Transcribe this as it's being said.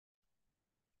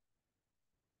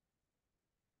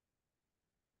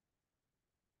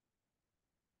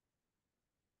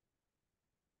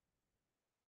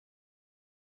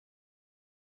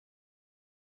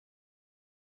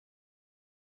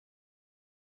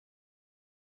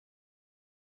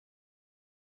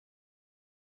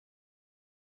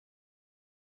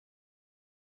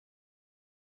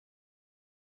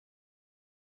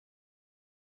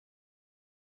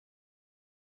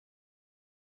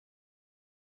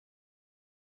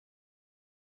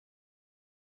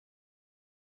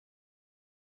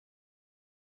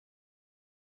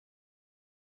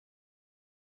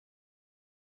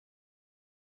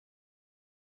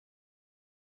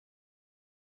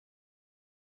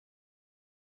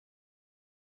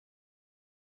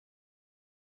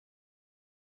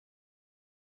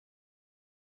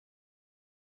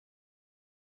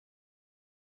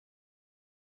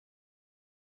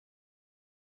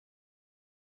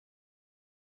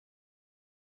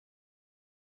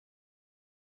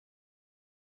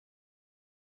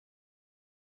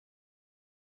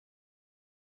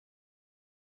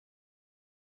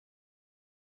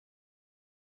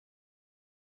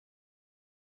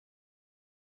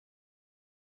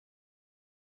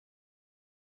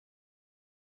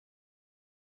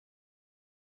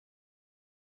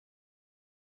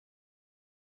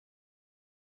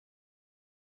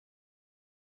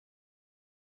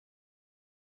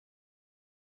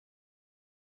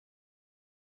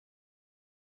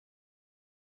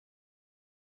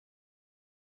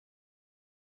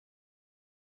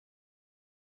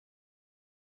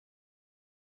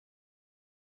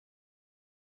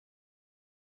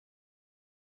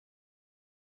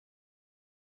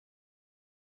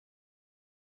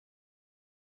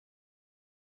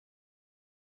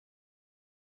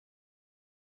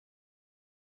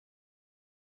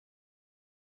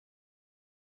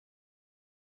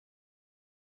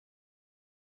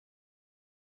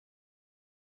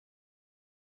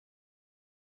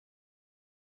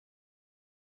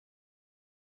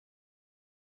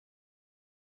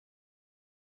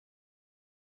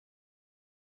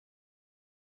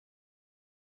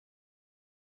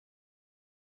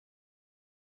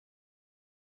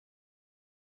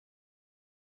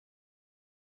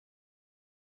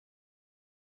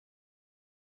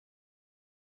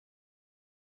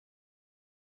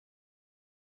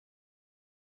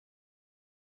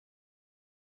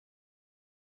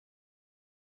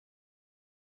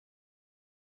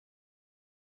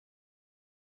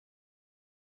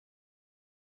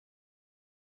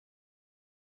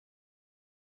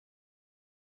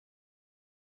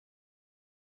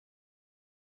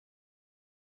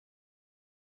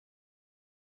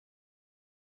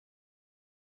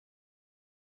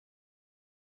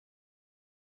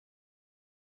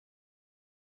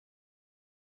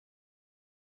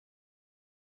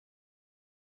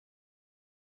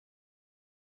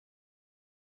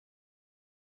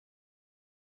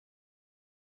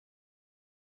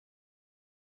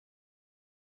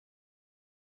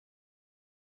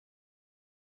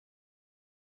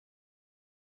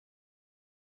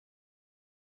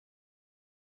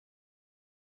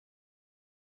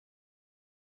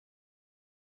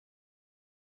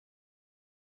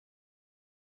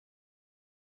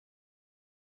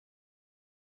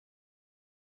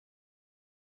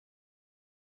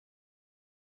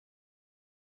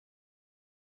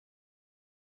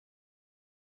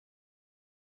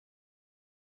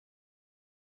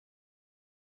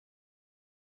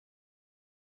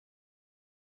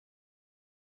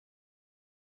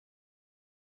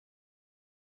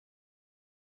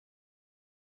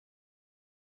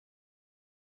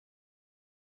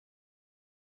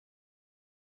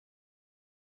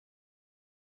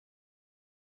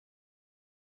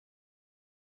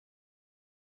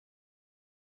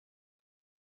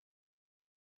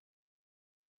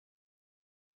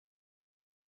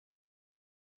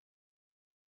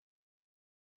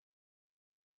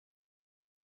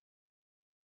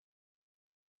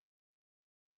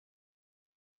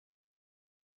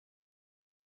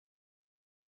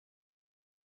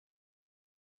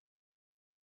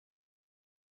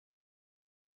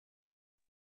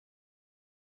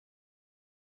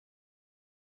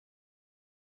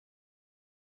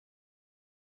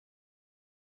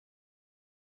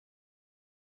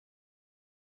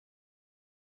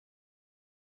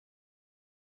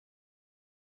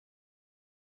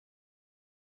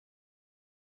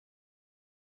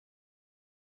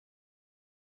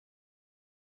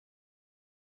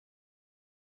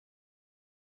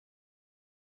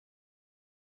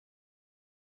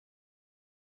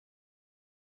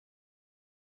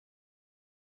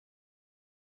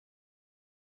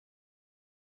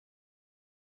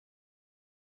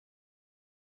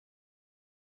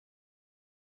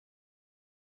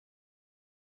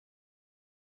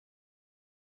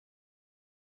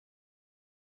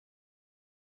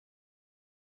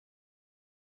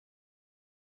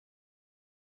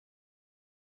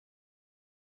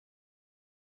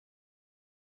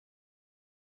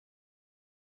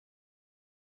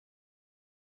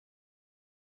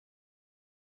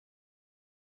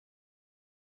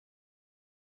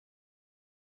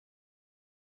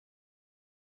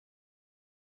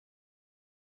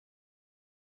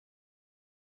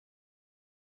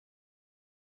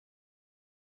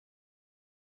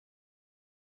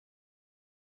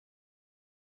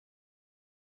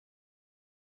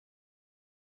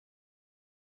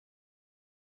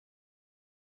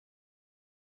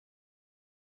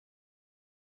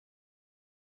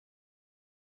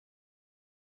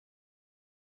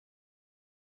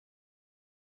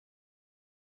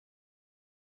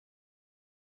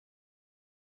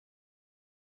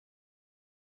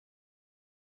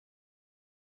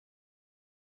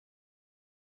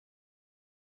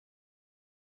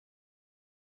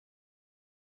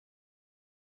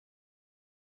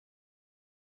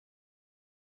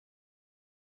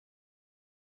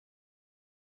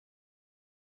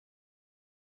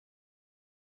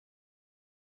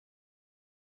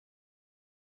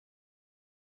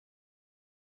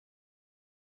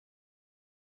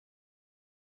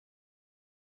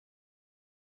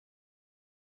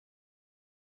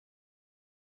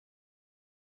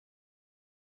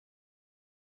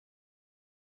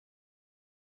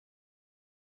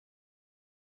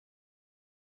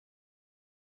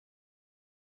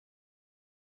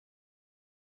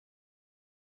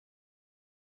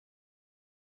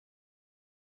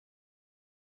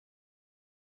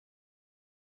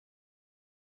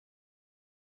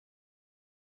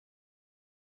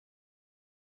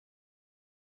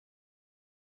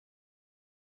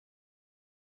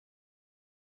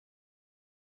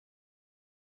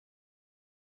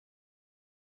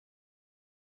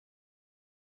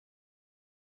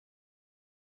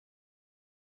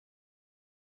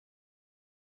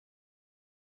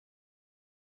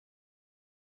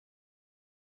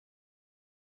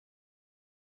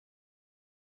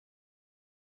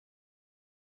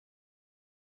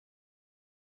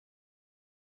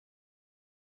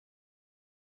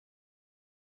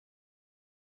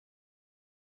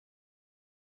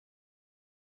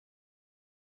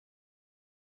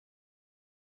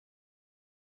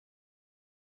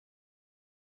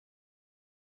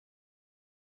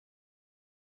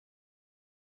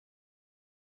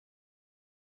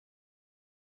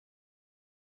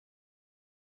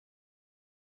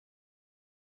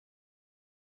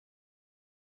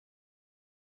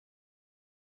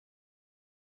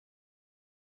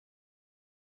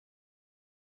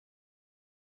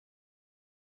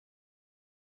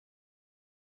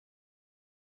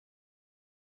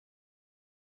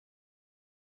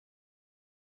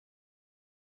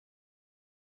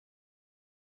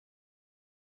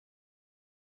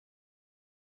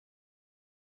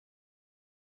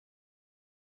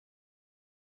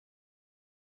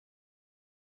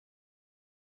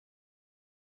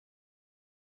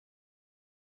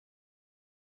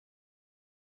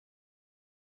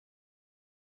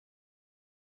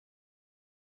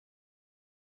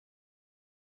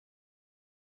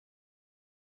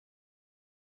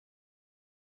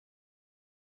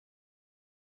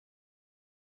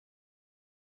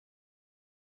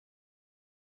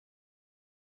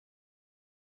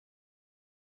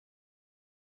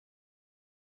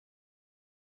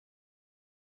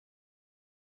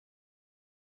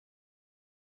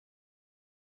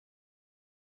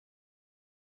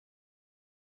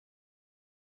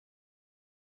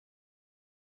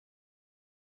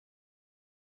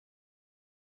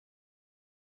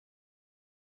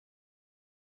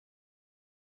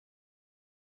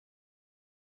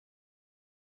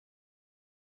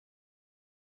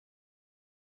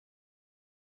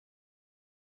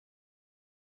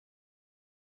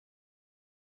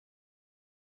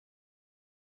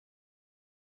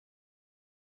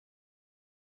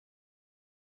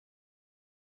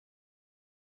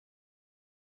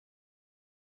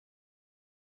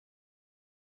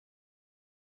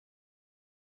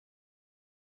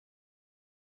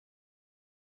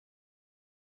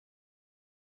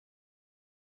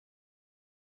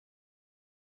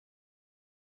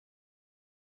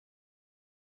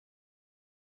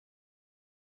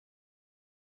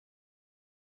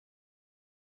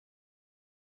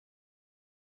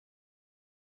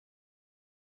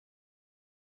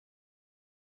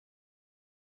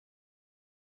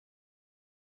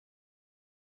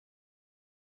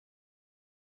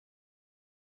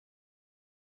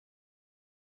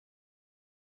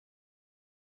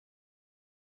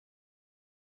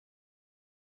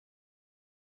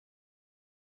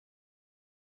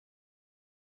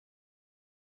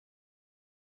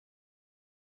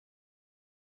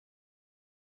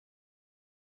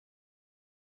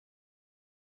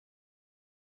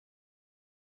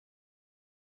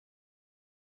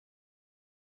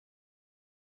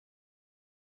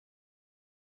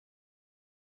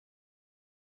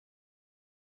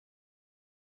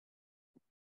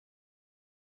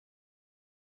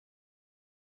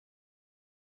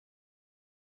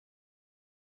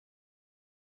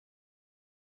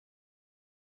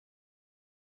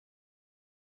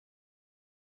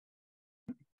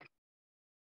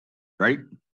right?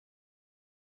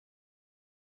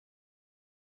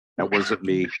 That wasn't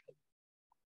me.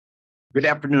 Good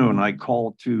afternoon. I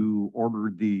call to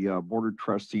order the Board of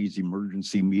Trustees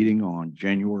emergency meeting on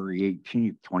January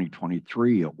 18th,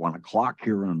 2023 at 1 o'clock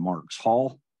here in Marks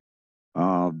Hall.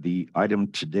 The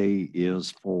item today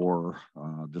is for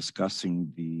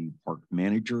discussing the park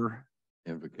manager.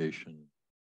 Invocation.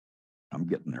 I'm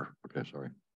getting there. Okay, sorry.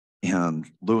 And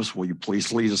Lewis, will you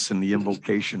please lead us in the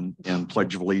invocation and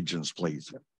pledge of allegiance,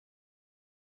 please?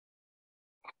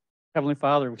 Heavenly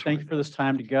Father, we thank you for this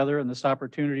time together and this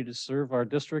opportunity to serve our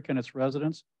district and its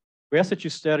residents. We ask that you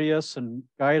steady us and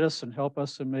guide us and help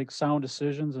us to make sound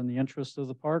decisions in the interest of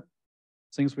the park.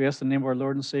 Things we ask in the name of our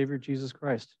Lord and Savior, Jesus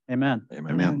Christ. Amen.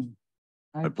 Amen. Amen.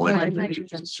 I pledge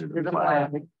allegiance to the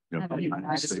flag of the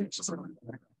United States of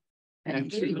America and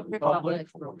to the republic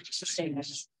for which it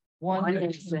stands, one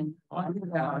nation, under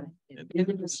God,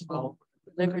 indivisible,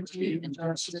 with liberty and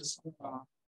justice for all.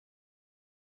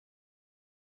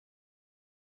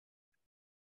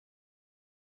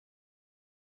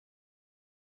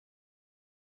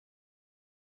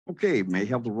 Okay, may I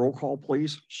have the roll call,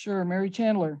 please? Sure. Mary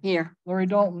Chandler. Here. Lori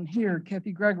Dalton. Here.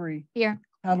 Kathy Gregory. Here.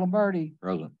 Todd Lombardi.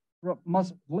 Present.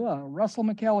 Russell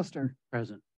McAllister.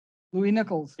 Present. Louis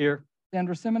Nichols. Here.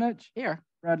 Sandra Simonich. Here.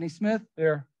 Rodney Smith.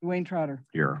 Here. Dwayne Trotter.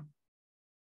 Here.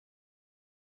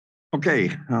 Okay,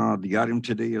 the item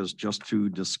today is just to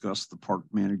discuss the park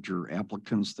manager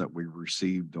applicants that we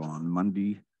received on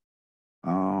Monday.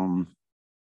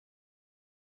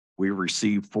 We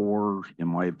received 4, in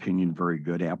my opinion, very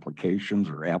good applications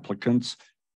or applicants.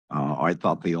 I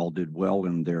thought they all did well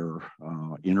in their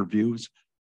interviews.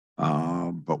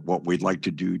 But what we'd like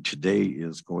to do today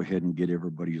is go ahead and get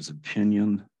everybody's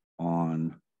opinion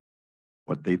on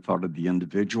what they thought of the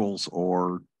individuals,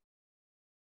 or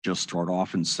just start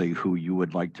off and say who you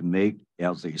would like to make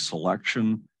as a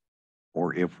selection,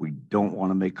 or if we don't want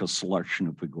to make a selection,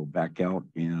 if we go back out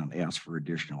and ask for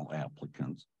additional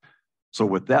applicants. So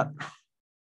with that,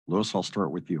 Lewis, I'll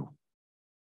start with you.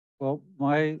 Well,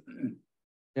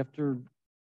 after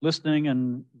listening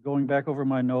and going back over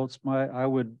my notes, I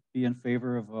would be in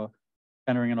favor of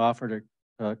entering an offer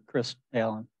to Chris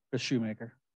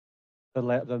Shoemaker, the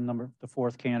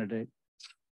 4th candidate.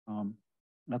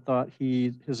 I thought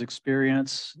his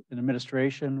experience in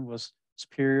administration was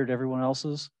superior to everyone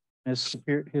else's.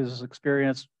 His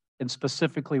experience in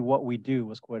specifically what we do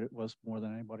was more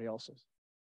than anybody else's.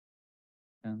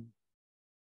 And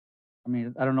I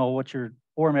mean, I don't know what your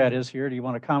format is here. Do you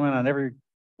want to comment on every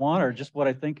one, or just what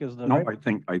I think is the? No,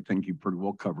 I think you pretty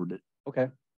well covered it. Okay.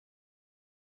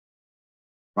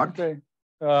 Rock? Okay.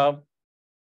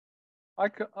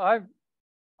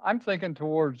 I'm thinking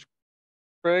towards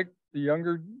Craig, the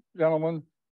younger gentleman,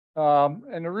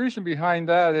 and the reason behind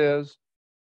that is,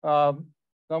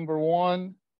 number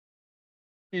one,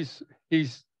 he's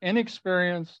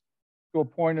inexperienced to a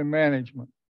point in management.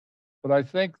 But I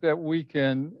think that we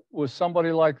can, with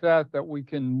somebody like that we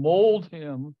can mold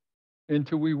him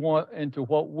into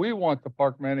what we want the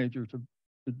park manager to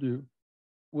do.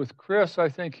 With Chris, I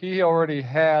think he already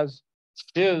has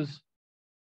his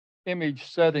image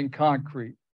set in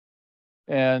concrete,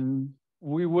 and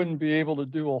we wouldn't be able to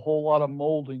do a whole lot of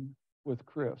molding with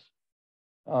Chris.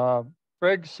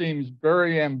 Craig seems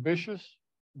very ambitious,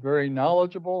 very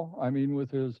knowledgeable. I mean,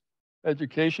 with his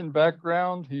education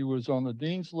background, he was on the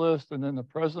dean's list and then the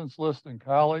president's list in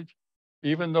college,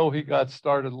 even though he got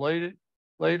started later.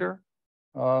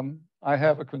 I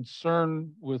have a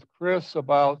concern with Chris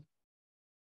about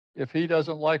if he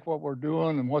doesn't like what we're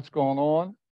doing and what's going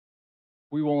on,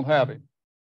 we won't have him.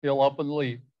 He'll up and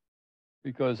leave,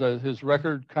 because his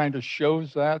record kind of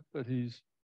shows that he's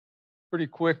pretty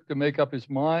quick to make up his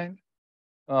mind.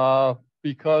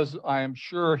 Because I am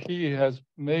sure he has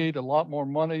made a lot more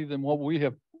money than what we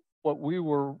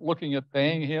were looking at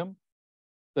paying him,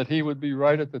 that he would be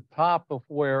right at the top of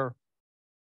where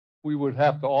we would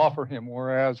have to offer him.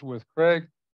 Whereas with Craig,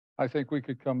 I think we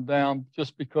could come down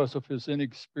just because of his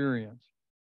inexperience.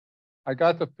 I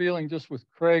got the feeling just with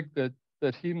Craig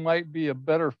that he might be a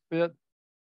better fit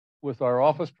with our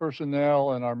office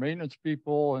personnel and our maintenance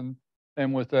people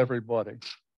and with everybody.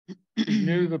 He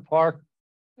knew the park,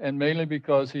 and mainly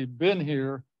because he'd been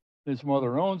here, his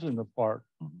mother owns in the park,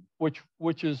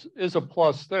 which is a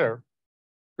plus there.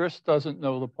 Chris doesn't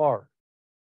know the park.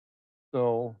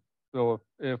 So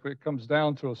if it comes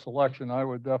down to a selection, I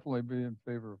would definitely be in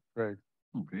favor of Craig.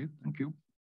 Okay, thank you.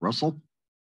 Russell?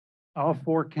 All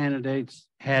 4 candidates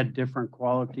had different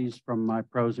qualities from my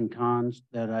pros and cons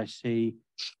that I see.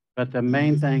 But the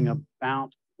main thing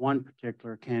about one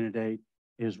particular candidate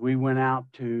is we went out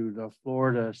to the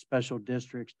Florida special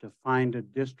districts to find a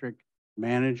district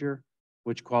manager,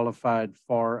 which qualified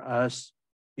for us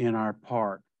in our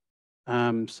park.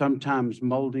 Sometimes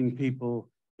molding people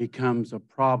becomes a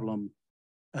problem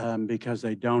because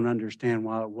they don't understand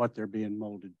what they're being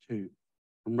molded to.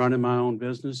 I'm running my own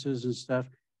businesses and stuff.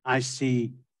 I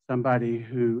see somebody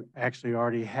who actually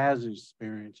already has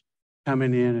experience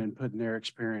coming in and putting their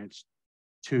experience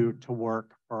to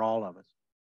work for all of us,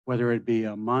 whether it be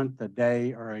a month, a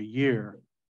day, or a year.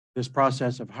 This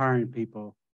process of hiring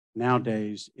people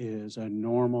nowadays is a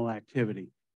normal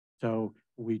activity. So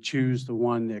we choose the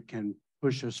one that can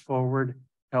push us forward,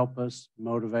 help us,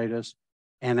 motivate us,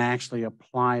 and actually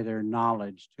apply their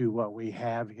knowledge to what we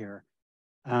have here.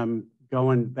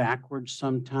 Going backwards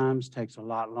sometimes takes a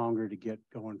lot longer to get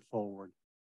going forward.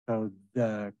 So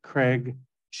the Craig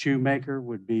Shoemaker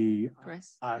would be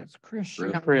Chris. It's Chris.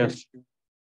 Chris.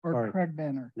 Or Sorry. Craig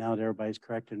Banner. Now that everybody's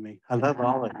correcting me. I love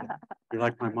all of you. You're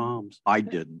like my moms. I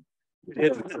didn't.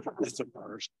 It's a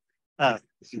first.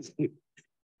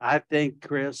 I think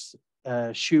Chris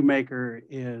Shoemaker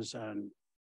is a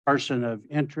person of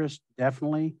interest,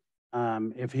 definitely.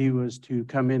 If he was to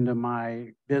come into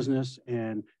my business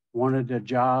and wanted a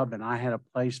job and I had a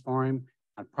place for him,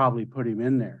 I'd probably put him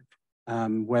in there.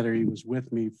 Whether he was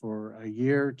with me for a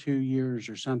year, 2 years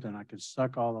or something, I could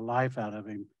suck all the life out of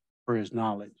him for his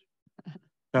knowledge.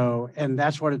 So, and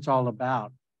that's what it's all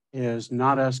about, is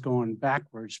not us going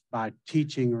backwards by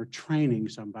teaching or training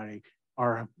somebody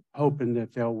or hoping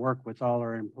that they'll work with all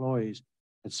our employees.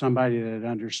 It's somebody that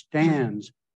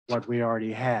understands what we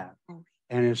already have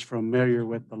and is familiar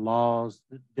with the laws,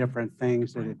 the different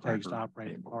things that it takes to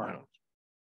operate a park.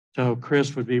 So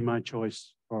Chris would be my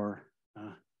choice for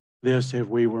this if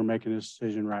we were making a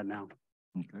decision right now.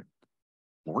 Okay.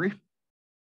 Lori?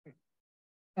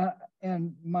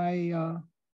 And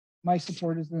my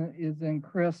support is in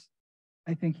Chris.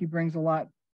 I think he brings a lot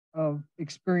of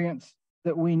experience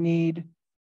that we need.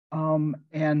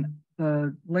 And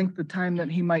the length of time that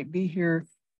he might be here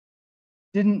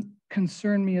didn't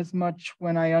concern me as much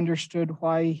when I understood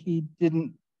why he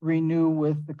didn't renew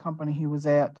with the company he was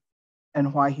at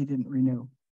and why he didn't renew.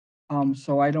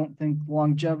 So I don't think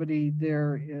longevity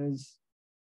there is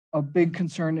a big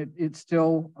concern. It's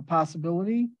still a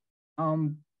possibility.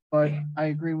 But I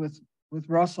agree with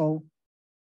Russell.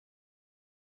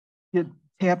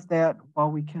 Tap that while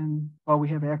we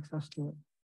have access to it.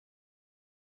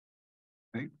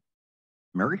 Okay.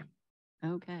 Mary?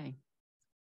 Okay.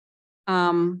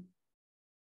 I'm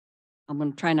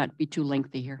going to try not to be too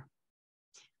lengthy here.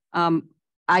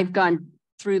 I've gone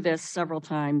through this several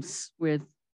times with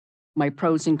my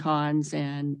pros and cons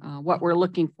and what we're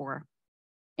looking for.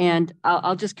 And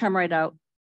I'll just come right out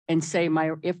and say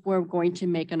if we're going to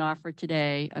make an offer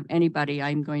today of anybody,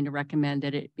 I'm going to recommend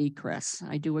that it be Chris.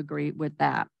 I do agree with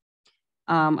that.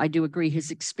 I do agree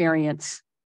his experience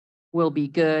will be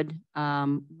good.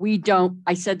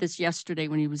 I said this yesterday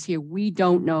when he was here, we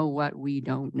don't know what we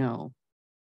don't know.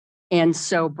 And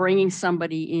so bringing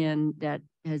somebody in that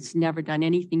has never done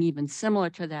anything even similar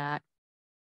to that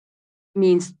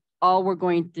means all we're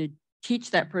going to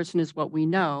teach that person is what we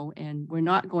know, and we're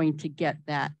not going to get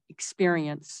that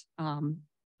experience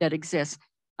that exists.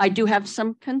 I do have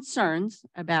some concerns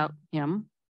about him,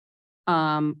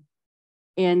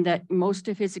 in that most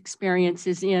of his experience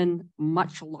is in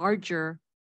much larger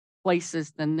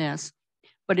places than this,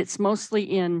 but it's mostly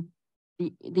in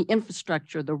the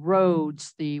infrastructure, the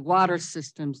roads, the water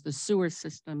systems, the sewer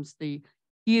systems, the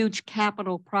huge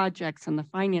capital projects and the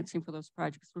financing for those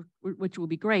projects, which will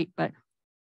be great, but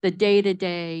the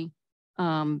day-to-day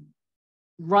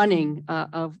running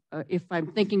of, if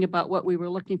I'm thinking about what we were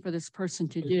looking for this person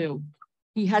to do,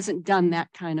 he hasn't done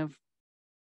that kind of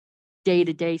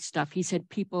day-to-day stuff. He's had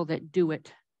people that do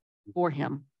it for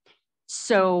him.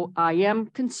 So I am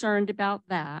concerned about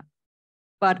that,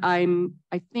 but I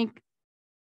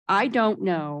don't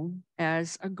know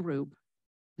as a group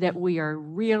that we are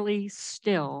really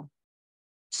still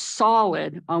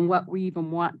solid on what we even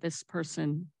want this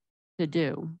person to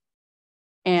do.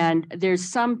 And there's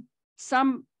some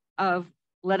of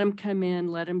let him come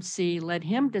in, let him see, let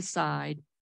him decide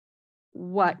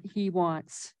what he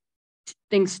wants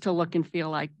things to look and feel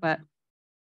like. But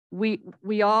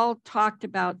we all talked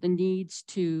about the needs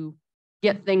to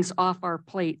get things off our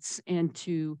plates and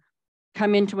to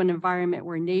come into an environment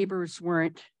where neighbors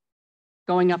weren't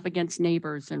going up against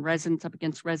neighbors and residents up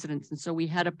against residents. And so we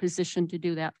had a position to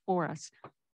do that for us.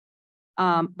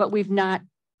 But we've not,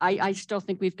 I still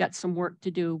think we've got some work to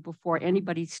do before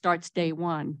anybody starts day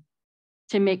one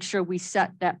to make sure we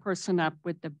set that person up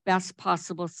with the best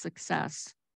possible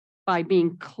success by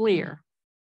being clear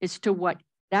as to what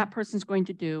that person's going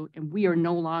to do and we are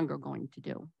no longer going to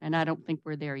do. And I don't think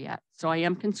we're there yet. So I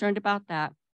am concerned about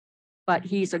that. But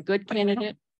he's a good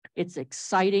candidate. It's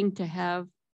exciting to have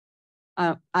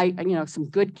some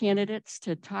good candidates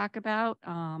to talk about.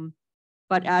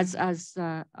 But as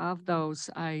of those,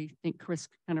 I think Chris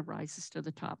kind of rises to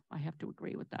the top. I have to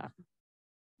agree with that.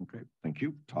 Okay, thank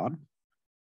you. Todd?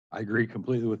 I agree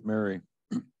completely with Mary.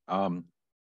 Being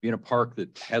a park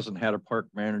that hasn't had a park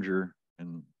manager,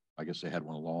 and I guess they had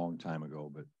one a long time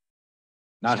ago, but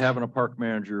not having a park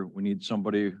manager, we need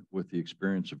somebody with the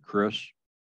experience of Chris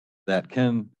that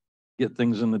can get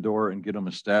things in the door and get them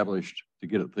established to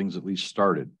get things at least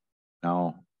started.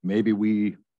 Now, maybe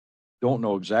we don't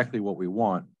know exactly what we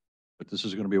want, but this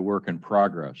is going to be a work in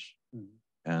progress.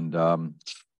 And,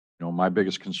 my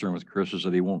biggest concern with Chris is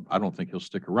that I don't think he'll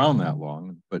stick around that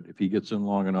long, but if he gets in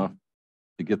long enough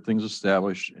to get things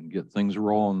established and get things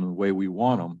rolling the way we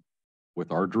want them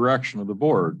with our direction of the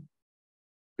board,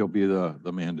 he'll be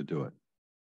the man to do it.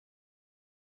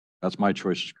 That's my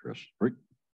choice, is Chris. Right.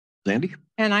 Sandy?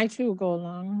 And I too go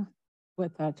along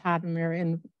with Todd and Mary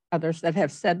and others that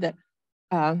have said that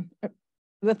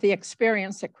with the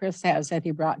experience that Chris has that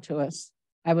he brought to us,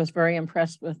 I was very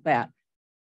impressed with that.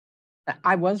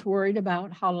 I was worried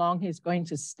about how long he's going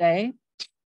to stay,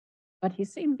 but he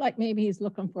seemed like maybe he's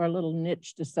looking for a little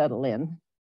niche to settle in,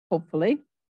 hopefully.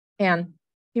 And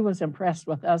he was impressed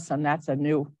with us, and that's a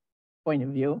new point of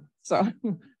view. So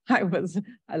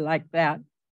I like that.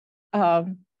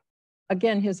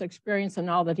 Again, his experience and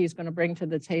all that he's going to bring to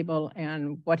the table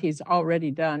and what he's already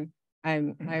done,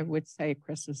 I would say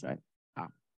Chris is a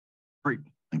top. Great,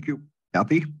 thank you.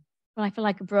 Kathy? Well, I feel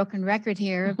like a broken record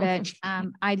here, but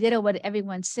I did what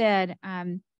everyone said.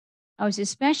 I was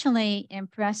especially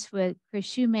impressed with Chris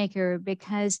Shoemaker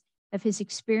because of his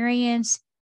experience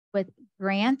with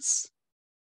grants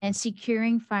and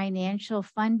securing financial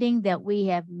funding that we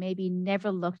have maybe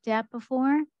never looked at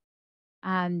before.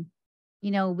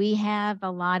 We have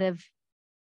a lot of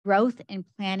growth and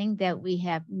planning that we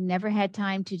have never had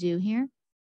time to do here.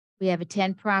 We have a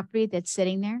 10 property that's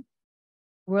sitting there.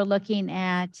 We're looking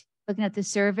at the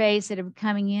surveys that are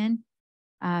coming in.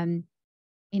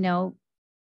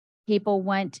 People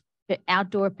want the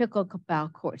outdoor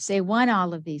pickleball courts. They want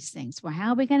all of these things. Well,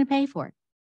 how are we going to pay for it?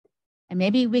 And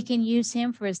maybe we can use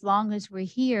him for as long as we're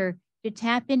here to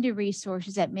tap into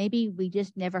resources that maybe we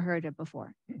just never heard of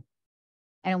before.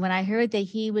 And when I heard that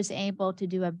he was able to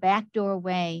do a backdoor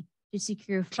way to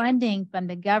secure funding from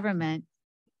the government,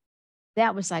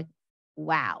 that was like,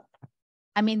 wow.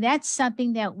 I mean, that's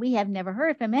something that we have never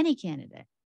heard from any candidate.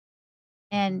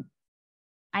 And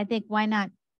I think, why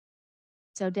not?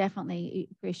 So definitely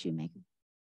Chris Shoemaker.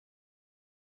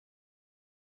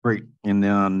 Great. And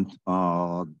then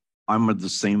I'm of the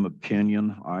same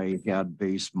opinion. I had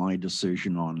based my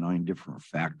decision on 9 different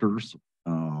factors.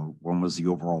 One was the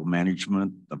overall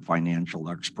management, the financial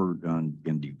expert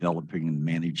in developing and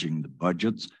managing the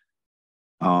budgets,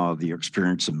 the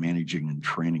experience of managing and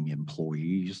training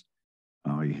employees.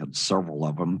 You had several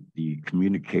of them. The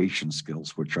communication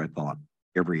skills, which I thought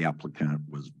every applicant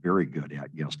was very good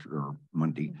at yesterday or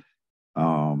Monday.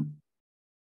 The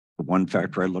one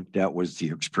factor I looked at was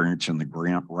the experience in the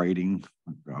grant writing.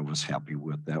 I was happy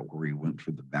with that, where he went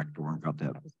through the back door and got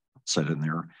that set in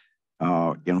there.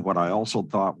 And what I also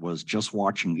thought was, just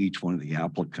watching each one of the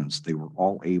applicants, they were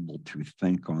all able to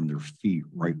think on their feet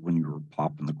right when you were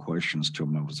popping the questions to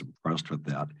them. I was impressed with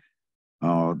that.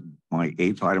 My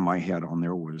 8th item I had on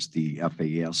there was the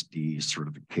FASD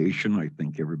certification. I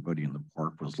think everybody in the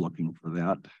park was looking for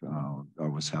that. I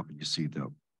was happy to see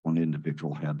that one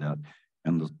individual had that.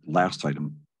 And the last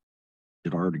item,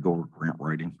 did I already go over grant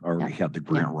writing? I already had the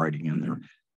grant writing in there.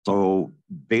 So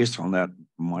based on that,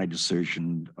 my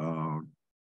decision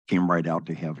came right out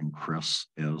to having Chris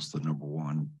as the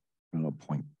 #1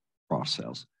 point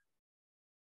process.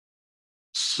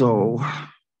 So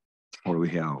what do we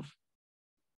have?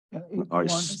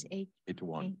 8 to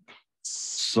 1.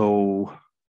 So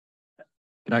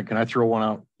Can I throw one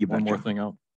out? You One more betcha. thing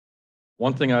out.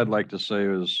 One thing I'd like to say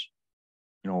is,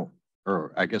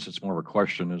 or I guess it's more of a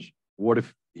question, is what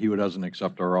if he doesn't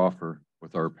accept our offer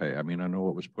with our pay? I mean, I know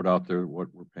what was put out there, what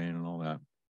we're paying and all that.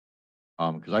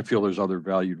 Because I feel there's other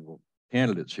valuable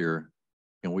candidates here.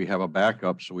 Can we have a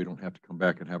backup so we don't have to come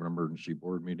back and have an emergency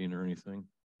board meeting or anything?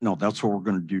 no, that's what we're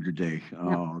going to do today.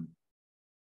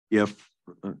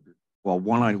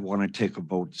 One, I want to take a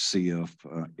vote to see if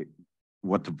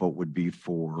what the vote would be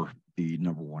for the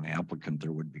 #1 applicant.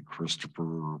 There would be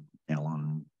Christopher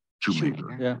Allen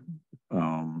Shoemaker. Yeah.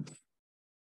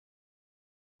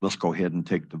 Let's go ahead and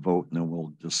take the vote, and then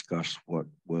we'll discuss what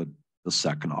the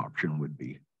second option would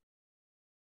be.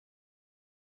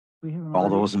 We haven't All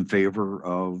already- those in favor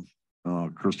of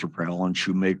Christopher Allen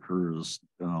Shoemaker as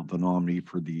the nominee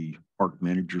for the park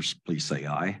managers, please say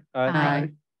aye.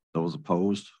 Aye. Those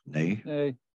opposed, nay.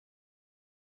 Nay.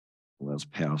 Well, that's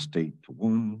passed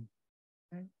 8-1.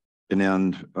 Okay. And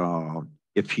then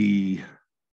if he,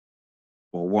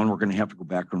 well, one, we're going to have to go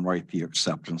back and write the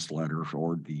acceptance letter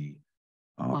or the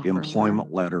Offer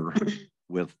employment letter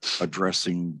with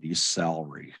addressing the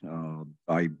salary.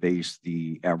 I base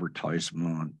the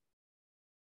advertisement on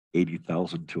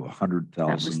 80,000 to That was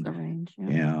 100,000. the range.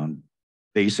 Yeah. And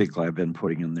basically I've been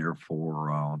putting in there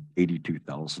for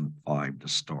 82,500 to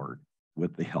start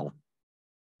with the health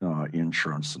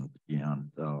insurance and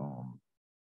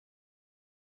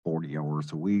 40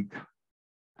 hours a week.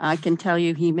 I can tell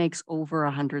you he makes over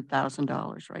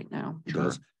 $100,000 right now. He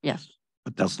does, Yes,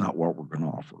 but that's not what we're going to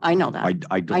offer. I know that. I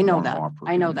don't I know wanna that. offer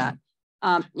I know him that.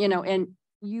 You know, and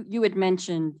you had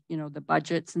mentioned, you know, the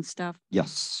budgets and stuff.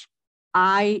 Yes,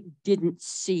 I didn't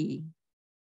see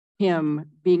him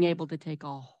being able to take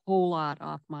a whole lot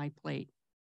off my plate.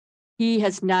 He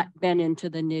has not been into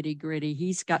the nitty gritty.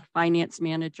 He's got finance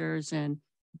managers and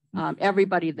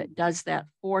everybody that does that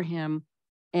for him,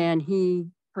 and he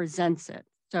presents it.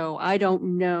 So I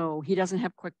don't know. He doesn't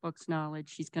have QuickBooks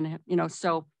knowledge. He's going to have, you know,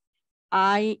 so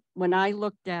when I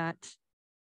looked at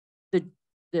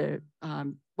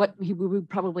what we would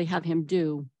probably have him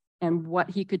do and what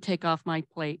he could take off my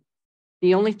plate,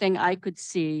 the only thing I could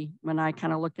see when I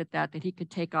kind of looked at that he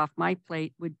could take off my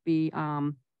plate would be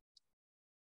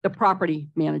the property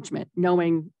management,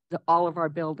 knowing all of our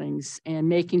buildings and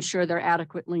making sure they're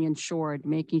adequately insured,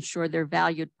 making sure they're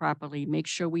valued properly, make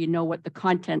sure we know what the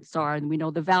contents are and we know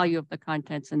the value of the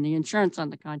contents and the insurance on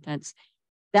the contents.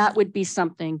 That would be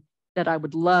something that I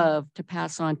would love to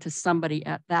pass on to somebody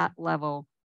at that level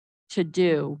to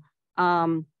do.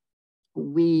 And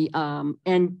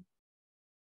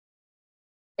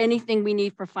anything we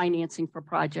need for financing for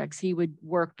projects, he would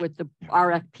work with the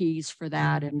RFPs for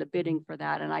that and the bidding for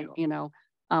that. And you know,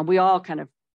 we all kind of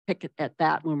pick at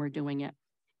that when we're doing it.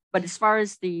 But as far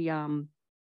as the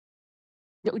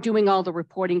doing all the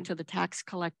reporting to the tax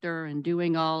collector and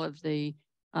doing all of the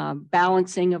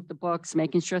balancing of the books,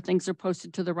 making sure things are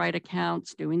posted to the right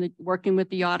accounts, working with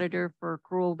the auditor for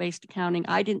accrual-based accounting,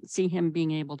 I didn't see him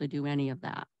being able to do any of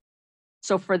that.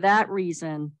 So for that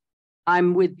reason,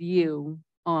 I'm with you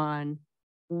on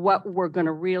what we're going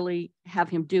to really have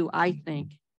him do. I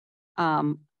think,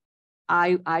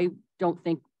 I don't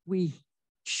think we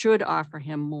should offer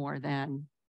him more than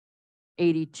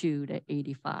 82 to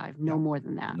 85, no more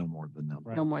than that, no more than that.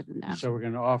 Right. no more than that. So we're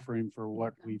going to offer him for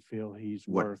what we feel he's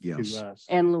What- worth yes. to us.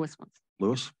 And Lewis wants.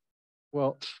 Lewis?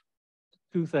 Well,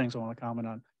 two things I want to comment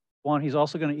on. One, he's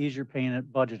also going to ease your pain at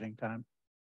budgeting time.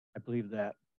 I believe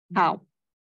that. How?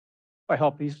 I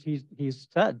hope he's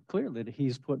said clearly that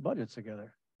he's put budgets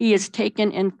together. He has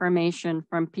taken information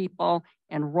from people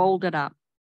and rolled it up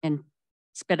and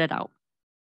spit it out.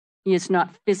 He has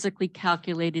not physically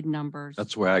calculated numbers.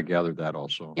 That's the way I gathered that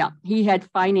also. Yeah, he had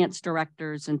finance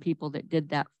directors and people that did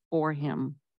that for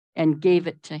him and gave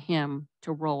it to him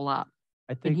to roll up.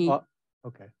 I think, he-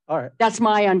 okay, all right. That's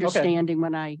my understanding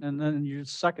when I, And then you're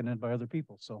seconded by other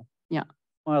people, so. Yeah.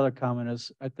 My other comment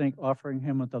is, I think offering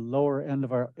him at the lower end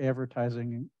of our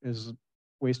advertising is a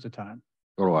waste of time.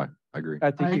 So do I. I agree.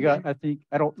 I think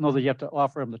I don't know that you have to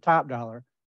offer him the top dollar,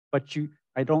 but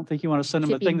I don't think you want to send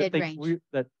him a Should be thing that mid-range.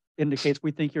 that indicates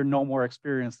we think you're no more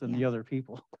experienced than the other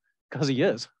people, because he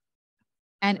is.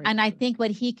 And, Right. and I think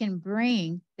what he can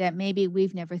bring that maybe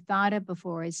we've never thought of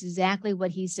before is exactly what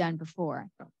he's done before.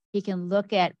 He can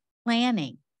look at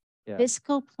planning, Yeah.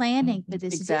 fiscal planning for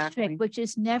this Exactly. district, which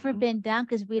has never been done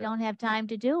because we don't have time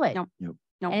to do it. No.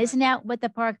 no, And isn't that what the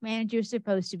park manager is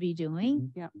supposed to be doing?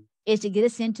 Mhm. Yeah. Is to get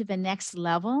us into the next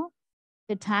level,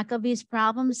 to tackle these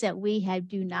problems that we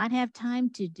do not have time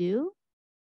to do?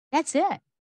 That's it.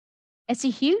 It's a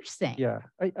huge thing. Yeah,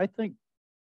 I think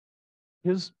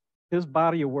his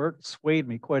body of work swayed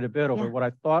me quite a bit over Yeah. what I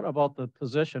thought about the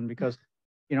position, because,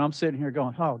 you know, I'm sitting here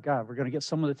going, oh God, we're gonna get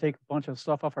someone to take a bunch of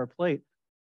stuff off our plate.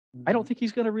 I don't think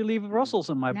he's gonna relieve Russell's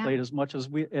in my No. plate as much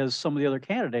as some of the other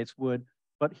candidates would,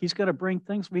 but he's gonna bring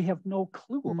things we have no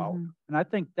clue about. Mhm. And I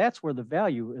think that's where the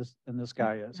value is in this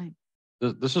guy is. Right.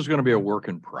 This is going to be a work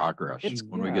in progress It's-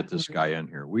 when we yeah. get this guy in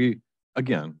here. We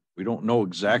don't know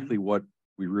exactly what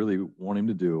we really want him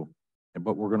to do,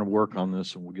 but we're going to work on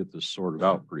this and we'll get this sorted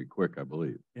out pretty quick, I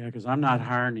believe. Yeah, because I'm not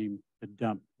hiring him to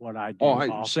dump what I do.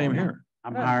 Oh, off same on him. here.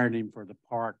 I'm Yeah. hiring him for the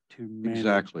park to manage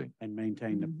Exactly. and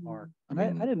maintain the Mhm. park. I I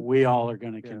mean, didn't, We all are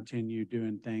going to Yeah. continue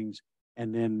doing things,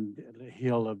 and then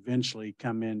he'll eventually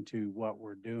come into what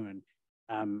we're doing.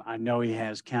 I know he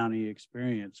has county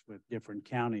experience with different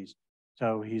counties.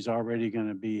 So he's already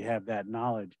going to have that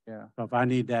knowledge. Yeah. So if I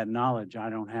need that knowledge, I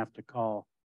don't have to call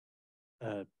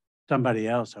somebody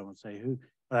else. I won't say who,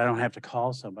 but I don't have to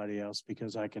call somebody else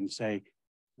because I can say,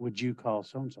 would you call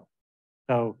so-and-so?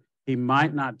 So he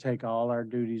might not take all our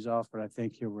duties off, but I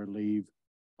think he'll relieve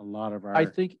a lot of our. I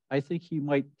think he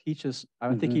might teach us,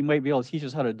 I think he might be able to teach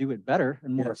us how to do it better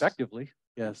and more Yes. effectively.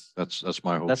 Yes. That's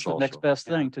my hope. That's the next best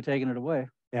thing to taking it away.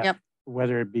 Yeah. Yep.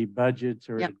 Whether it be budgets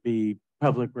or Yep. it be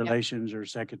public relations or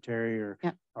secretary or,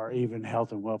 Yep. or even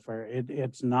health and welfare,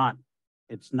 it's not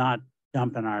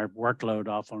dumping our workload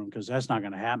off on them because that's not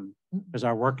going to happen because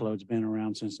our workload's been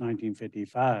around since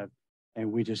 1955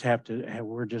 and we just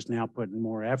we're just now putting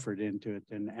more effort into it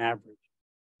than average.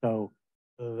 So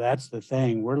that's the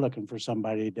thing. We're looking for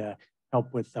somebody to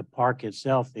help with the park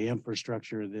itself, the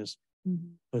infrastructure of this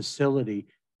facility,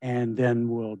 and then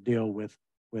we'll deal with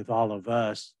all of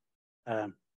us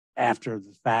after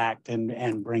the fact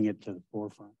and bring it to the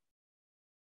forefront.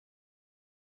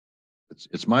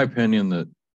 It's my opinion that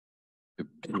if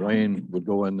Dwayne would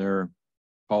go in there,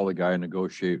 call the guy,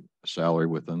 negotiate a salary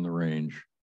within the range.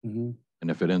 Mm-hmm. And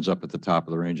if it ends up at the top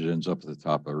of the range, it ends up at the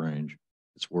top of the range.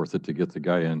 It's worth it to get the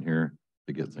guy in here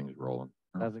to get things rolling.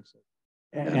 I think so.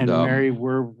 And Mary,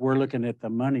 we're looking at the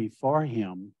money for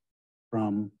him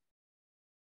from.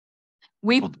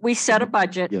 We set a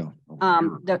budget. Yeah.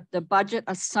 The budget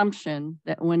assumption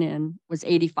that went in was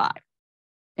 85.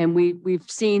 And we've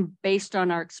seen, based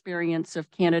on our experience of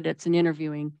candidates and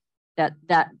interviewing,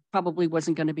 that probably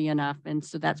wasn't going to be enough. And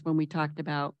so that's when we talked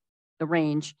about the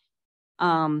range.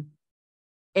 And,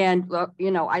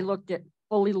 you know, I looked at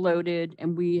fully loaded,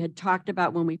 and we had talked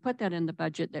about when we put that in the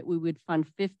budget that we would fund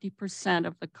 50%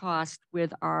 of the cost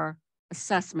with our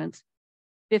assessments.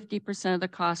 50% of the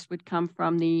cost would come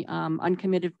from the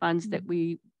uncommitted funds that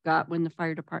we got when the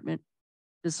fire department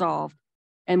dissolved.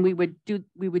 And we would do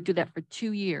that for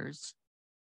 2 years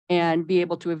and be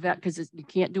able to evaluate, because you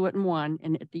can't do it in one.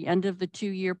 And at the end of the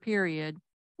 2-year period,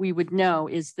 we would know,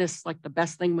 is this like the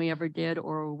best thing we ever did,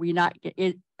 or are we not,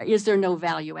 is there no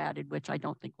value added, which I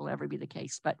don't think will ever be the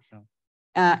case. But, No.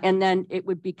 And then it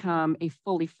would become a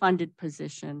fully funded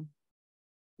position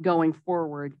going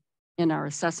forward in our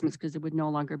assessments, because there would no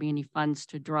longer be any funds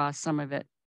to draw some of it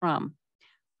from.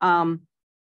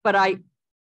 But I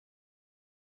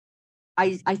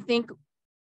think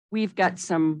we've got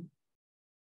some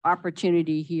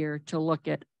opportunity here to look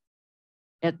at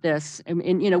this.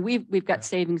 And you know, we've got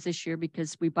savings this year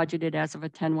because we budgeted as of a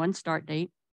 10/1 start date.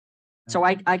 So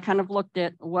I kind of looked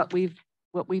at what we've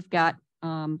got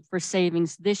for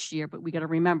savings this year, but we got to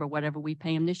remember, whatever we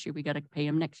pay him this year, we got to pay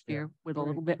him next year with a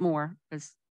little bit more.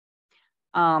 Because,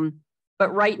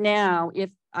 but right now,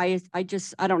 if I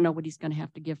don't know what he's going to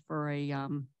have to give for a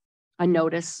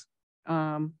notice.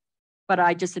 But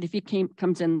I just said, if he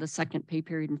comes in the second pay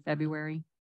period in February,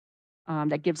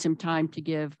 that gives him time to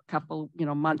give a couple,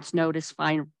 months notice.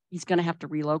 Fine. He's going to have to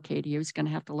relocate here. He's going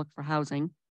to have to look for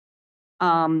housing.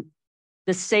 The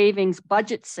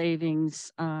budget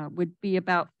savings, would be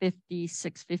about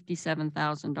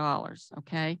 $57,000.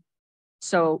 Okay.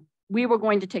 So we were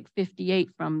going to take 58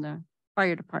 from the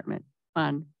fire department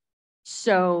fund.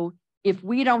 So if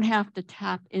we don't have to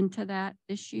tap into that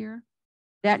this year,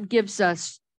 that gives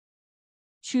us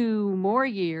 2 more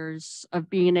years of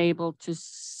being able to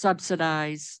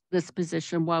subsidize this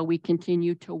position while we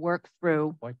continue to work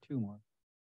through. Why 2 more?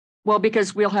 Well,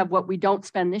 because we'll have what we don't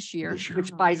spend this year, This year.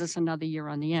 which buys us another year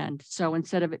on the end. So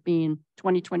instead of it being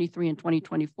 2023 and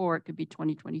 2024, it could be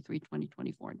 2023,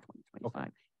 2024, and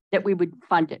 2025, that we would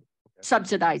fund it,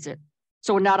 subsidize it.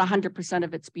 So not 100%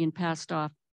 of it's being passed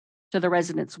off to the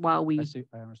residents while we, I see,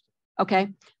 I understand. okay.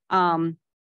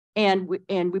 And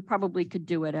we probably could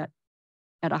do it at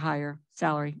a higher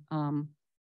salary.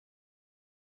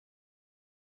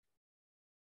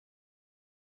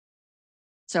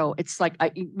 So it's like,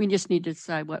 we just need to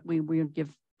decide what we would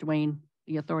give Dwayne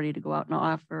the authority to go out and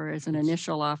offer as an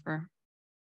initial offer.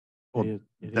 Well, It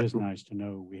is nice to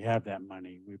know we have that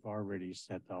money. We've already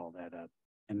set all that up,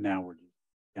 and now we're just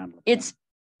down to the It's,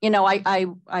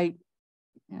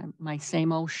 my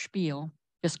same old spiel,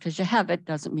 just because you have it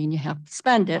doesn't mean you have to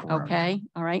spend it. Correct. Okay.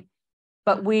 All right.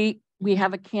 But we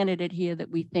have a candidate here that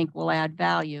we think will add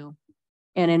value.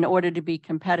 And in order to be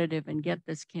competitive and get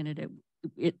this candidate,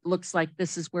 it looks like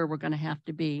this is where we're going to have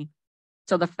to be.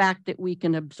 So the fact that we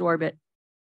can absorb it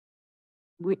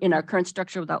in our current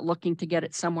structure without looking to get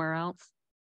it somewhere else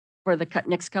for the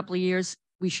next couple of years,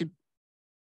 we should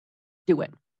do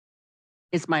it,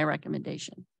 is my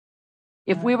recommendation.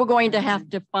 If we were going to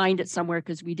have to find it somewhere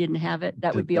because we didn't have it,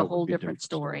 that would be a whole different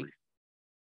story.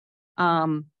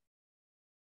 And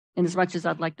as much as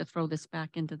I'd like to throw this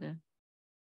back into the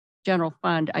general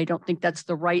fund, I don't think that's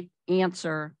the right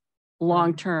answer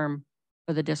long-term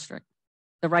for the district.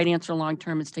 The right answer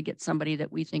long-term is to get somebody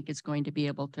that we think is going to be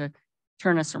able to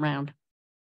turn us around.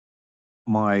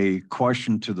 My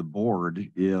question to the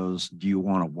board is, do you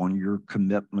want a 1-year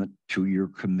commitment, 2-year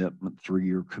commitment,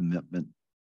 3-year commitment?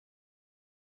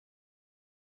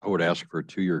 I would ask for a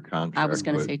 2-year contract. I was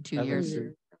going to but- say 2 years.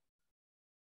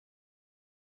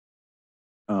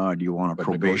 Do you want a But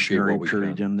negotiate probationary what we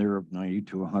period can. in there of 90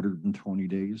 to 120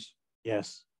 days?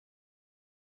 Yes.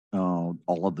 All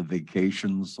of the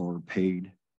vacations are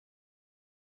paid.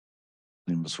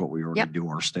 And that's what we already Yep. do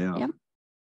our staff. Yep.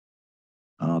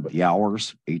 The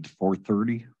hours, 8 to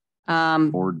 4:30,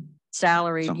 or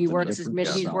Salary, he Something works as different, much,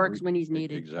 yeah, he works salary. when he's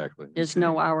needed. Exactly. There's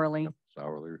no hourly. Yep, it's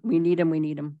hourly. We need him, we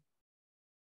need him.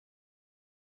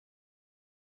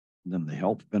 then the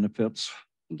health benefits.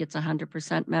 He gets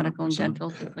 100% medical and 100%. dental,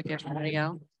 just like everybody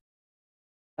else.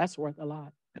 That's worth a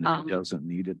lot. And if Um, he doesn't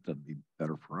need it, that'd be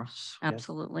better for us.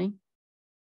 Absolutely.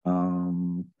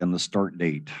 And the start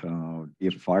date,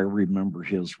 if I remember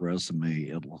his resume,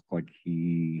 it looked like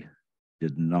he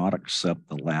did not accept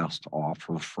the last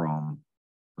offer from,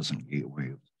 wasn't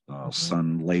Gateway,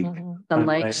 Sun Lake. Mhm. Sun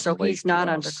Lake- Lake, so he's not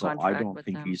under So I contract don't with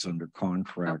think them. he's under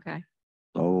contract. Okay,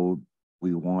 So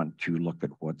we want to look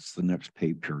at what's the next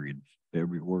pay period,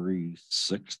 February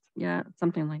 6th. yeah,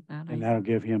 something like that. And that'll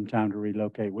give him time to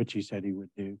relocate, which he said he would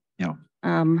do.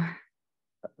 Um,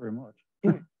 Not very much.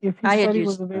 If he I had said he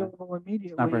used- was available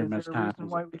immediately, very is much there a time, reason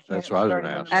is why it? we can't That's what I was start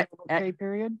gonna him in ask. a pay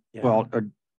period? Yeah. Well,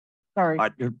 Sorry.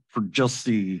 for just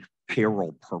the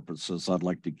payroll purposes, I'd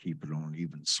like to keep it on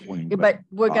even swing. but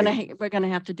we're gonna, I- we're gonna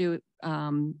have to do,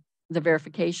 the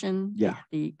verification. Yeah.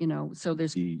 So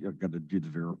there's I've got to do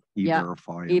the Yeah,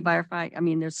 e-verify. e-verify. I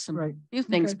mean, there's some Right. few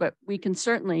things, Okay. but we can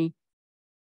certainly,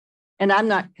 and I'm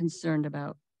not concerned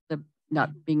about the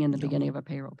not being in the No. beginning of a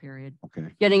payroll period.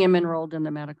 Okay, Getting him enrolled in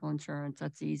the medical insurance,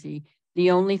 that's easy.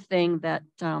 The only thing that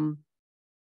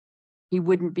he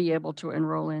wouldn't be able to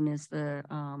enroll in is the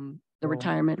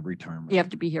retirement. the retirement. You have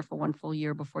to be here for 1 full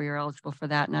year before you're eligible for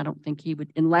that, and I don't think he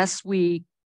would, unless we,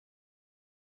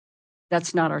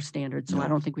 that's not our standard, so I No,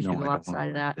 don't think we no, should I go don't outside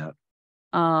of like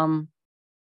that. Um,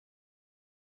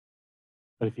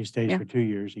 But if he stays Yeah. for 2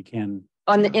 years, he can,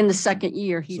 in the second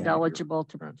year, he's Second year, eligible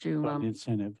to, right. to, an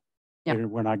incentive. yeah.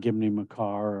 We're not giving him a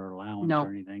car or allowance No. or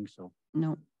anything, so.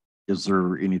 no. Is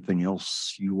there anything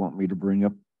else you want me to bring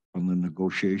up on the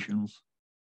negotiations?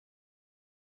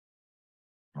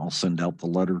 I'll send out the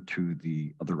letter to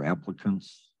the other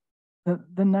applicants.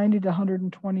 The 90 to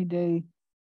 120 day,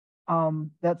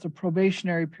 that's a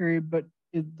probationary period, but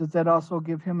does that also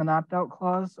give him an opt-out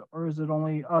clause, or is it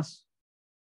only us?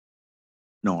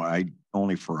 No,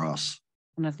 only for us.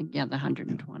 And I think, yeah, the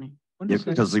 120.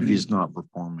 Because if he's not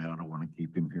performing, I don't want to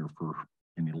keep him here for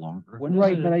any longer. When does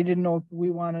Right, it- but I didn't know if we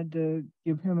wanted to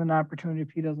give him an opportunity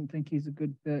if he doesn't think he's a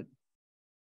good fit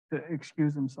to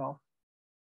excuse himself.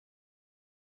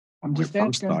 I'm My just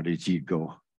first asking. thought is he'd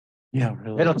go. Yeah, I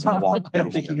really. don't, I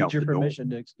don't think you Out need your the door. permission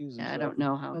to excuse Yeah, I himself. don't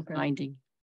know how Okay. binding.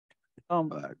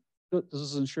 But Does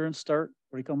his insurance start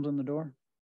when he comes in the door?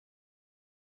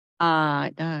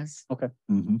 It does.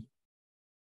 mhm.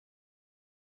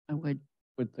 I would.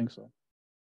 Would think so.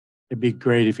 It'd be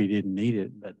great if he didn't need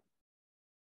it, but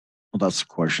Well, that's the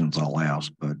questions I'll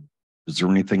ask, but is there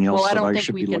anything else Well, I that don't I think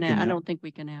should we be can, looking I at? don't think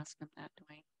we can ask him that,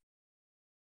 Dwayne.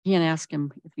 Can't ask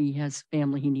him if he has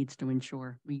family he needs to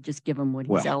insure. We just give him what he's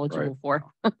Well, eligible for.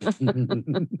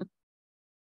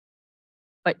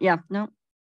 But yeah, no.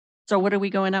 So what are we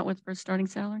going out with for starting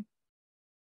salary?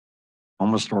 I'm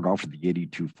gonna start off with the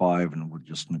 82.5 and we'll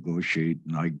just negotiate.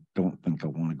 And I don't think I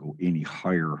want to go any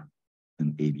higher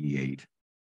than 88.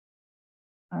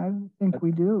 I think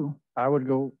we do. I would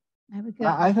go I would go,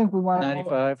 I think we want.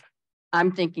 95.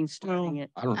 I'm thinking starting it.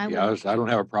 I don't, I yeah, would- I don't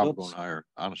have a problem Oops. going higher.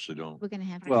 Honestly, don't. we're gonna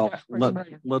have. to Well, start first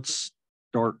year. let's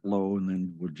start low and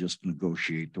then we'll just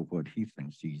negotiate to what he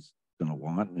thinks he's gonna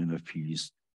want. And if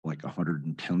he's like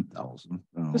 110,000.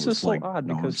 This is so odd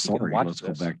no, I'm because he can sorry, watch let's go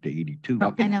this. back to 82.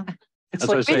 I know, It's That's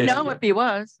what I like, say. We'd know if he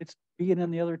was. it's being in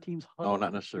the other team's. No, huddle. not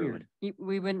It's necessarily. weird.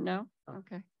 We wouldn't know?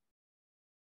 Okay.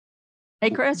 Hey,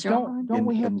 Chris, you're on. Don't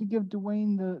we have and- to give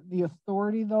Dwayne the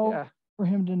authority though, Yeah. for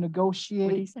him to What do you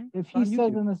negotiate? say? If on he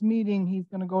says YouTube. in this meeting, he's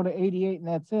gonna go to 88 and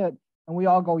that's it, and we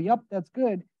all go, yep, that's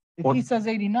good. If Well- he says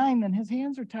 89, then his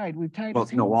hands are tied. We've tied Well,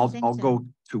 his no, hands. think I'll so. go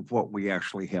to what we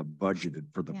actually have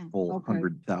budgeted for the Yeah. full Okay.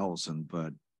 100,000,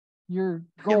 but Your in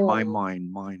goal. my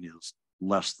mind, mine is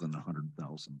less than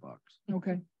 $100,000.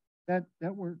 Okay, that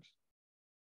works.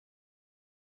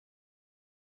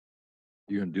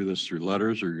 You gonna do this through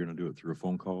letters or you're gonna do it through a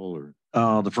phone call or?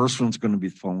 The first one's going to be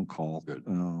phone call. Good.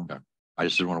 Okay. I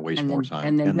just didn't want to waste And more then, time.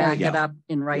 and then And then- back it yeah. up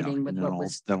in writing Yeah, with and then what I'll-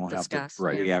 was then I'll have to- discussed.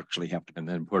 right, We actually have to. And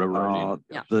then put everybody in.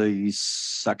 Yeah. The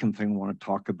second thing I want to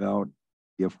talk about,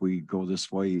 if we go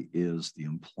this way, is the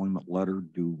employment letter.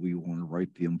 Do we want to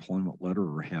write the employment letter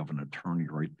or have an attorney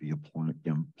write the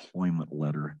employment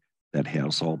letter that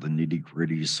has all the nitty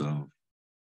gritties of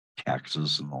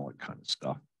taxes and all that kind of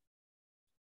stuff?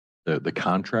 The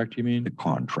contract, you mean? The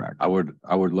contract. I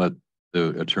would let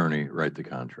the attorney write the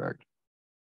contract.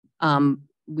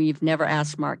 We've never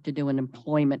asked Mark to do an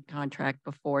employment contract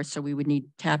before, so we would need to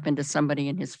tap into somebody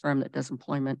in his firm that does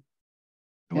employment.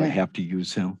 Do I have to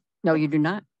use him? No, you do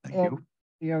not. Thank Yeah. you.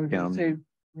 Yeah, I was gonna Yeah. say,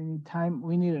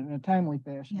 we need it in a timely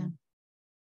fashion.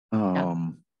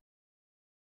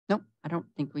 Nope, I don't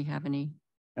think we have any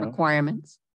No.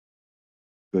 requirements.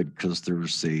 Good, because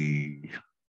there's a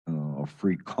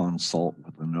free consult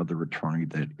with another attorney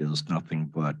that is nothing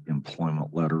but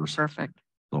employment letters. Perfect.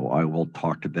 So I will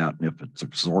talk to that, and if it's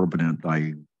exorbitant,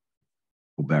 I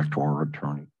go back to our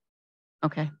attorney.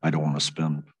 Okay, I don't want to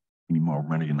spend any more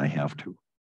money than I have to.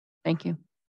 thank you.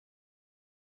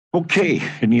 Okay,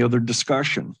 any other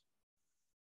discussion?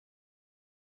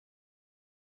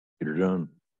 Get her done.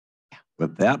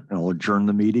 With that, I'll adjourn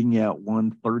the meeting at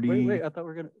 1:30. Wait, I thought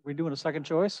we're doing a second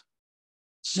choice?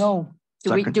 No,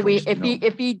 Do we, Second do we, choice, if he, no.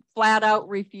 if he flat out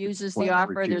refuses the Flat out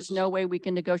offer, there's refuses. no way we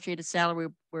can negotiate a salary,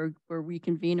 we're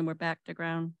reconvene and we're back to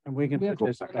ground And we can We have put to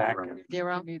this start back, over.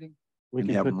 zero. Meeting. we And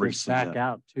can have put them this back resubmit.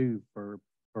 out too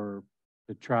to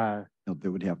try. No, they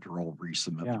would have to all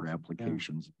resubmit Yeah, their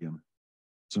applications again.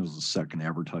 As soon as the second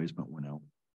advertisement went out.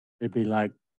 It'd be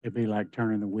like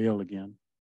turning the wheel again.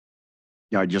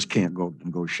 Yeah, I just can't go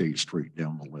negotiate straight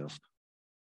down the list.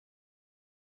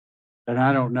 And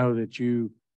I don't know that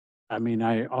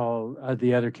all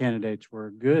the other candidates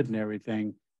were good and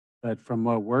everything, but from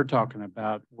what we're talking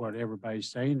about, what everybody's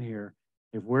saying here,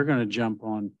 if we're going to jump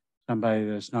on somebody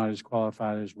that's not as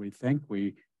qualified as we think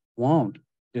we want,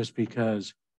 just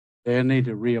because they need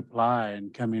to reapply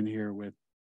and come in here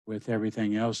with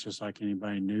everything else, just like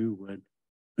anybody new would,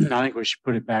 I think we should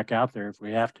put it back out there if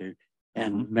we have to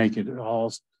and make it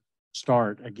all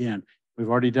start again. We've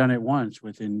already done it once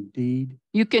with Indeed.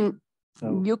 You can,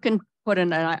 So you can put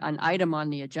an item on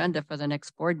the agenda for the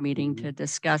next board meeting to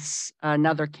discuss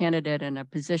another candidate in a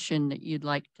position that you'd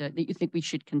like to, that you think we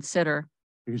should consider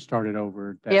we can start it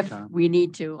over at that if time. we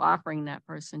need to, offering that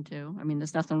person to. I mean,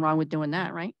 there's nothing wrong with doing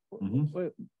that, right? Mhm.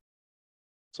 Wait.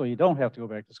 So you don't have to go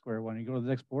back to square one. You go to the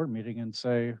next board meeting and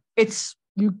say, It's,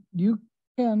 You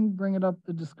can bring it up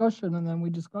to discussion and then we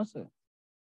discuss it.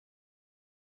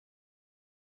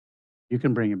 You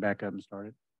can bring it back up and start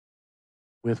it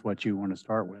with what you want to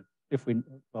start with. if we,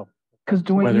 well, Because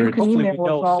Whether you it's- can Hopefully we email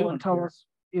know us all soon and tell here. us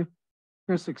if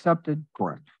Chris accepted.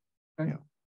 Correct. Okay. Yeah.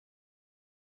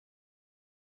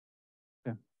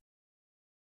 Yeah.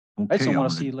 Okay, I just don't I'm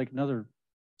want to gonna- see like another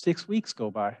 6 weeks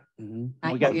go by. Mhm.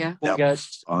 I We hear got, ya. we got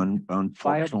That's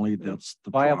unfortunately, that's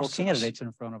the viable process. candidates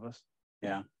in front of us.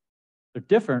 Yeah. They're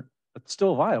different, but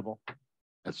still viable.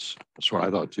 That's what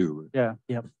I thought too. Yeah.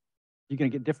 Yep. You're gonna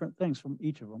get different things from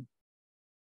each of them.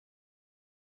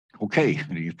 Okay,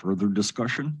 any further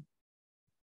discussion?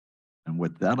 And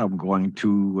with that, I'm going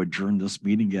to adjourn this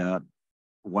meeting at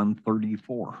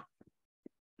 1:34.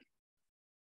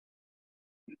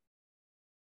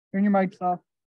 Turn your mics off.